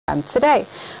Today,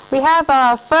 we have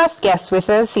our first guest with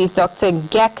us. He's Dr.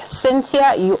 Gek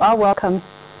Cynthia. You are welcome.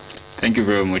 Thank you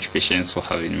very much, Patience, for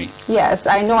having me. Yes,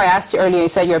 I know I asked you earlier, you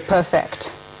said you're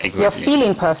perfect. Exactly. You're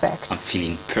feeling perfect. I'm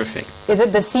feeling perfect. Is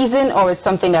it the season or is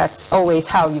something that's always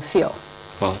how you feel?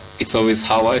 Well, it's always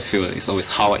how I feel. It's always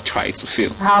how I try to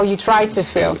feel. How you try to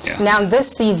feel. Yeah. Now,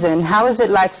 this season, how is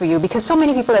it like for you? Because so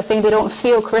many people are saying they don't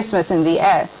feel Christmas in the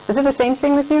air. Is it the same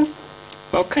thing with you?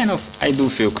 Well, kind of. I do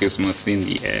feel Christmas in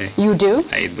the air. You do?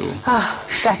 I do. Ah,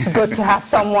 that's good to have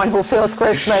someone who feels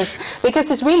Christmas, because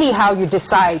it's really how you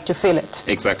decide to feel it.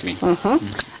 Exactly.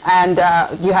 And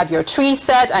you have your tree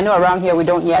set. I know around here we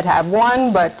don't yet have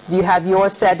one, but you have your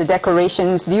set, the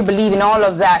decorations. Do you believe in all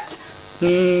of that?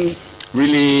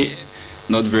 Really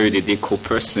not very the deco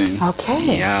person.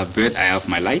 Okay. Yeah, but I have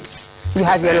my lights. You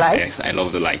have your lights? Yes, I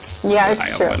love the lights. Yeah, so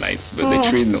it's I true. have my lights, but the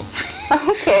tree, no.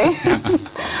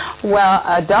 Okay.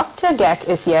 Well, Dr. Gek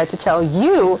is here to tell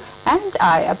you and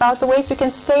I about the ways we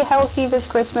can stay healthy this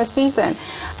Christmas season.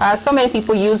 So many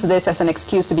people use this as an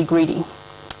excuse to be greedy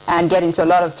and get into a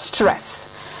lot of stress.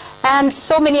 And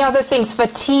so many other things,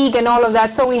 fatigue and all of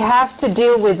that. So we have to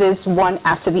deal with this one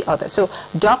after the other. So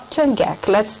Dr. Gek,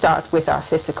 let's start with our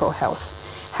physical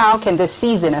health. How can this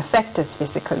season affect us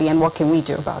physically, and what can we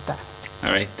do about that? All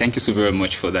right, thank you so very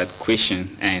much for that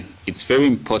question. And it's very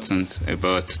important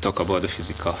to talk about the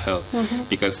physical health,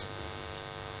 because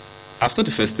after the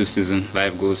festive season,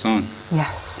 life goes on.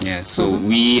 Yes. Yeah, so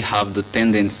we have the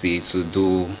tendency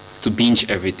to binge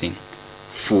everything: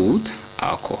 food,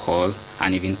 alcohol,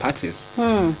 and even parties.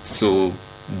 So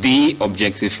the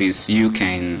objective is you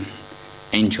can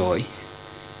enjoy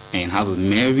and have a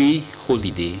merry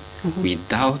holiday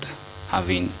without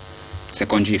having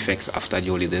secondary effects after the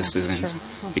holiday seasons,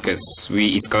 because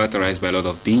it's characterized by a lot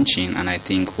of binging. And I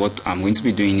think what I'm going to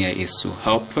be doing here is to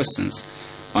help persons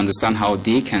understand how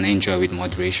they can enjoy with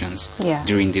moderations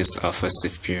during this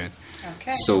festive period.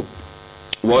 Okay. So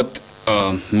what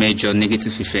major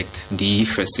negative effect the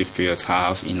festive periods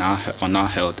have on our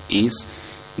health is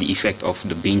the effect of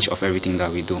the binge of everything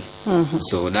that we do.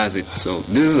 So that's it. So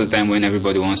this is a time when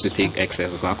everybody wants to take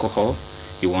excess of alcohol.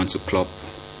 You want to club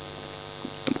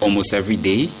almost every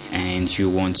day, and you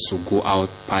want to go out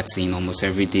partying almost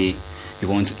every day. You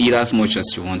want to eat as much as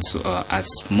you want to, as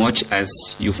much as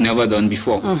you've never done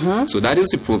before. So that is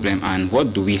the problem. And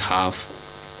what do we have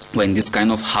when this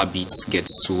kind of habits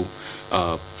gets to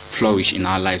flourish in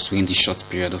our lives during this short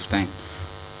period of time?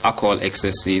 Alcohol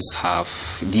excesses have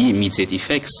the immediate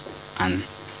effects and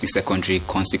the secondary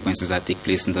consequences that take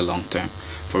place in the long term.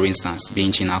 For instance,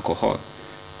 binging alcohol.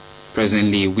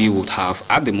 Presently, we would have,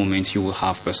 at the moment, you will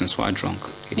have persons who are drunk.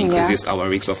 It increases our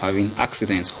risks of having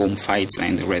accidents, home fights,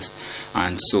 and the rest.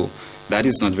 And so that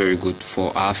is not very good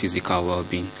for our physical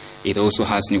well-being. It also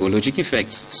has neurologic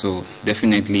effects. So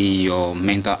definitely your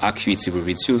mental acuity will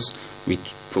reduce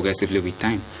progressively with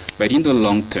time. But in the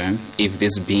long term, if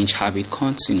this binge habit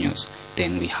continues,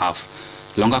 then we have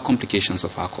longer complications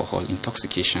of alcohol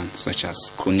intoxication, such as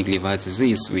chronic liver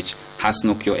disease, which has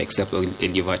no cure except a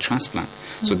liver transplant.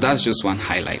 So that's just one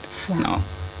highlight. Now,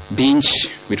 binge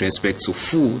with respect to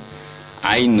food,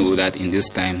 I know that in this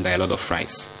time there are a lot of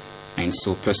fries. And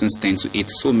so persons tend to eat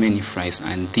so many fries,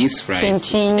 and these fries...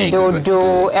 Chin-chin,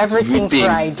 dodo, everything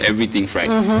fried. Everything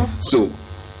fried. So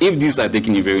if these are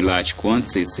taken in very large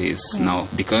quantities, now,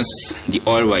 because the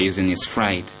oil we're using is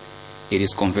fried, it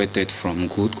is converted from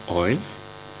good oil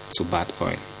to bad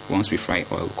oil. Once we fry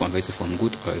oil, we convert it from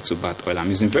good oil to bad oil. I'm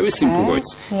using very simple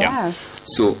words. Yes.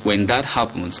 So when that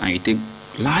happens and you take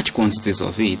large quantities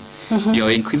of it,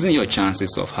 you're increasing your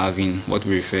chances of having what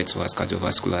we refer to as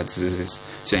cardiovascular diseases.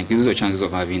 So you're increasing your chances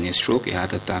of having a stroke, a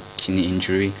heart attack, kidney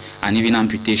injury, and even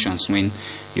amputations when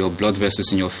your blood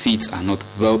vessels in your feet are not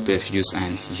well perfused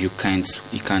and you can't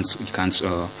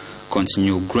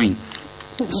continue growing.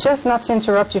 Just not to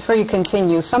interrupt you, before you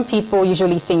continue, some people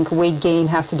usually think weight gain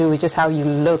has to do with just how you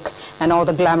look and all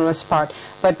the glamorous part.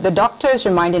 But the doctor is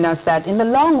reminding us that in the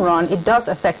long run, it does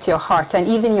affect your heart and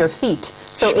even your feet.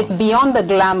 So it's beyond the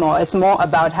glamour. It's more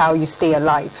about how you stay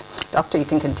alive. Doctor, you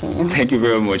can continue. Thank you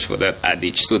very much for that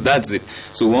adage. So that's it.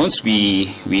 So once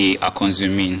we are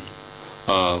consuming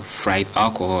fried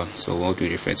alcohol, so what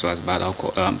we refer to as bad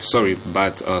alcohol,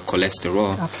 bad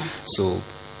cholesterol. Okay. So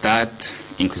that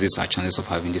increases our chances of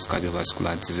having these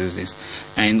cardiovascular diseases.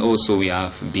 And also we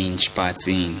have binge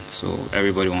partying. So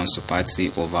everybody wants to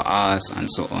party over hours and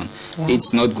so on.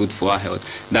 It's not good for our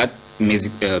health. That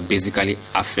basically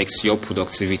affects your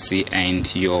productivity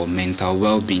and your mental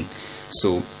well-being.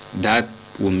 So that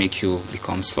will make you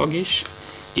become sluggish.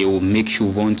 it will make you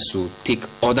want to take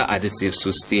other additives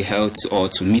to stay healthy or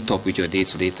to meet up with your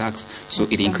day-to-day tasks. So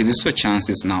it increases your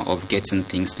chances now of getting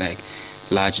things like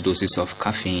large doses of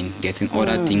caffeine, getting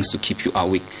other things to keep you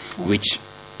awake, which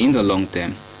in the long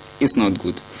term is not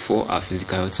good for our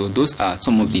physical health. So those are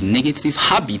some of the negative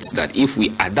habits that if we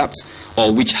adapt,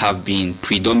 or which have been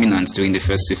predominant during the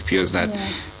festive periods, that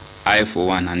I, for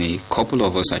one, and a couple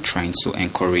of us are trying to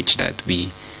encourage that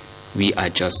we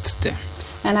adjust them.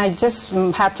 And I just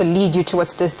have to lead you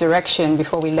towards this direction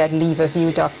before we let leave of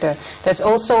you, Doctor. There's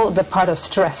also the part of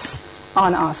stress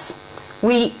on us.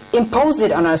 We impose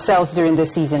it on ourselves during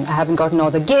this season. I haven't gotten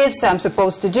all the gifts I'm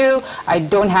supposed to do. I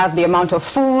don't have the amount of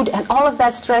food, and all of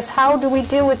that stress. How do we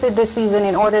deal with it this season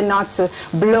in order not to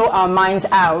blow our minds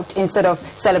out instead of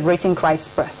celebrating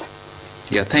Christ's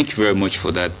birth? Yeah, thank you very much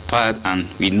for that part. And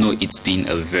we know it's been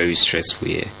a very stressful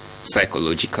year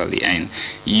psychologically, and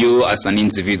you as an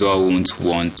individual won't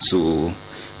want to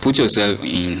put yourself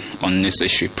in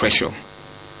unnecessary pressure.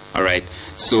 All right,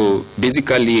 so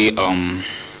basically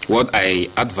what I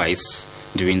advise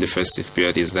during the festive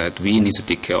period is that we need to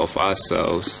take care of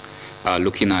ourselves,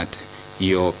 looking at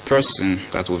your person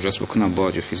that we've just spoken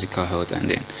about, your physical health, and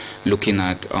then looking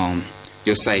at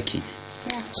your psyche.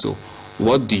 So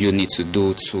what do you need to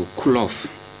do to cool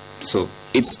off? So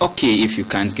it's okay if you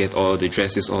can't get all the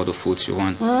dresses or the foods you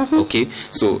want. Okay,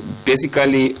 so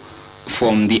basically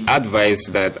from the advice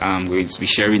that I'm going to be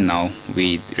sharing now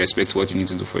with respect to what you need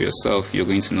to do for yourself, you're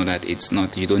going to know that it's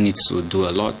not, you don't need to do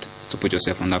a lot to put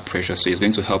yourself under pressure. So it's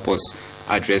going to help us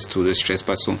address to the stress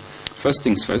part. So first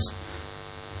things first,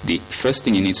 the first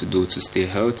thing you need to do to stay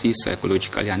healthy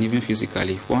psychologically and even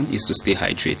physically, one is to stay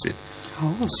hydrated.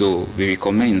 So we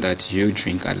recommend that you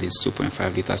drink at least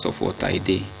 2.5 liters of water a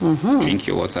day. Drink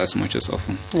your water as much as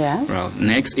often. Yes. Well,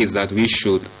 next is that we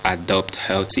should adopt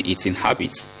healthy eating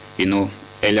habits. You know,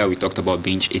 earlier we talked about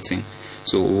binge eating.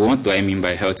 So what do I mean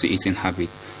by healthy eating habit?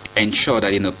 Ensure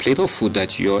that in a plate of food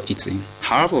that you're eating,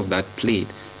 half of that plate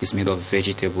is made of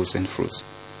vegetables and fruits.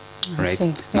 Right?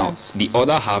 Now, the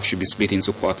other half should be split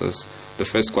into quarters. The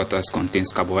first quarter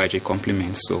contains carbohydrate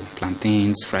complements, so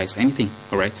plantains, fries, anything,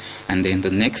 all right? And then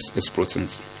the next is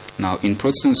proteins. Now, in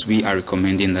proteins, we are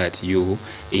recommending that you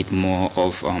eat more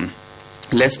of,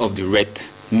 less of the red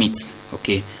meat,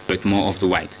 okay, but more of the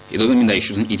white. It doesn't mean that you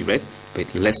shouldn't eat red,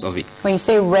 but less of it. When you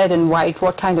say red and white,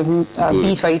 what kind of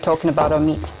beef are you talking about, or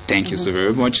meat? Thank you so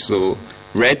very much. So,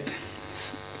 red,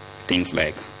 things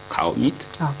like cow meat.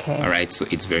 Okay. All right, so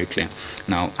it's very clear.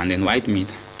 Now, and then white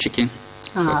meat, chicken,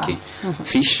 it's okay.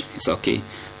 Fish, it's okay.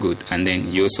 Good. And then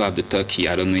you also have the turkey.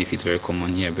 I don't know if it's very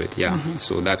common here, but yeah,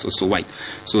 so that's also white.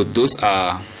 So those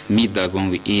are meat that when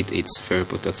we eat, it's very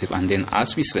productive. And then,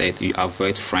 as we said, you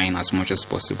avoid frying as much as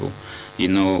possible. You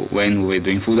know, when we were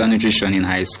doing food and nutrition in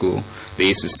high school, they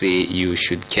used to say you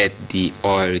should get the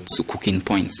oil to cooking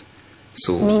point.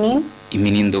 So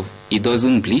meaning it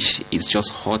doesn't bleach, it's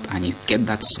just hot, and you get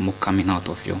that smoke coming out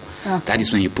of you. That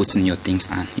is when you put in your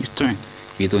things and you turn.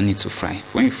 You don't need to fry.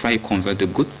 When you fry, you convert the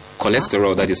good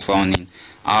cholesterol that is found in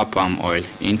our palm oil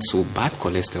into bad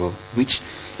cholesterol, which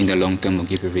in the long term will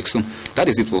give you a risk. So that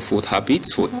is it for food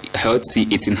habits, for healthy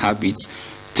eating habits.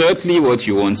 Thirdly, what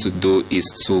you want to do is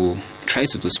to try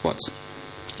to do sports.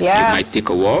 You might take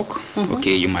a walk,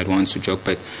 okay, you might want to jog,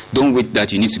 but don't wait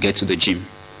that you need to get to the gym,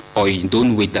 or you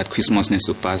don't wait that Christmas needs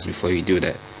to pass before you do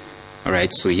that. All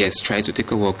right, so yes, try to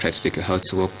take a walk, try to take a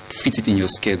healthy walk, fit it in your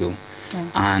schedule.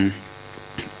 And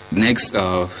next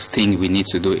thing we need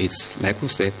to do is, like we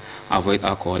said, avoid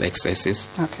alcohol excesses.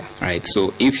 Okay. Right.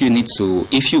 So if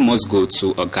you must go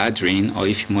to a gathering, or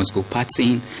if you must go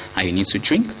partying and you need to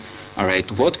drink, all right,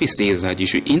 what we say is that you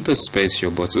should intersperse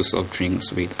your bottles of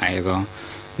drinks with either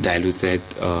diluted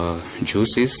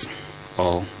juices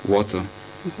or water.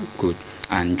 Good.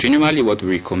 And generally what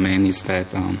we recommend is that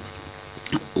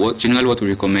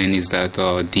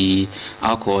the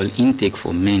alcohol intake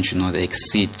for men should not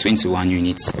exceed 21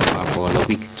 units of alcohol a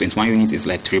week. 21 units is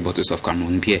like 3 bottles of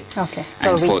Cameroon beer. Okay.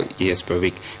 And per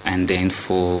week. And then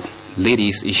for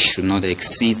ladies, it should not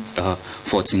exceed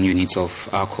 14 units of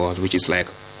alcohol, which is like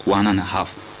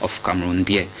 1.5 of Cameroon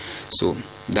beer. So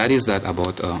that is that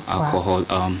about alcohol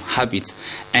habits.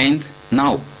 And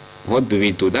now, what do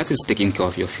we do? That is taking care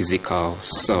of your physical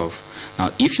self.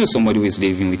 Now, if you're somebody who is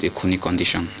living with a chronic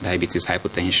condition, diabetes,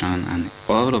 hypertension, and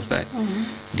all of that,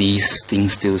 these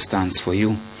things still stands for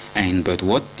you. But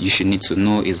what you should need to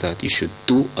know is that you should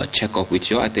do a checkup with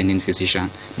your attending physician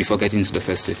before getting into the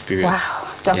festive period.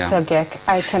 Wow, Dr. Gek,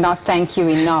 I cannot thank you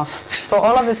enough for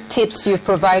all of the tips you've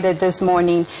provided this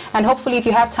morning. And hopefully, if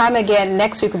you have time again,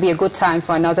 next week will be a good time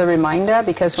for another reminder,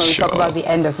 because when we talk about the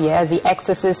end of year, the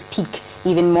excesses peak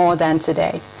even more than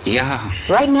today. Yeah.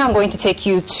 Right now I'm going to take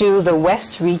you to the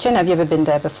West region. Have you ever been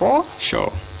there before?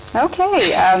 Sure.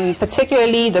 Okay,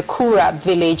 particularly the Kurab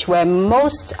village, where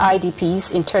most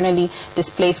IDPs, internally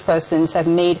displaced persons, have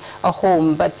made a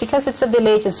home. But because it's a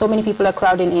village and so many people are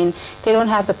crowding in, they don't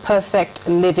have the perfect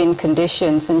living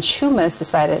conditions. And Schumer's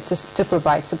decided to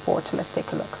provide support. Let's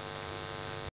take a look.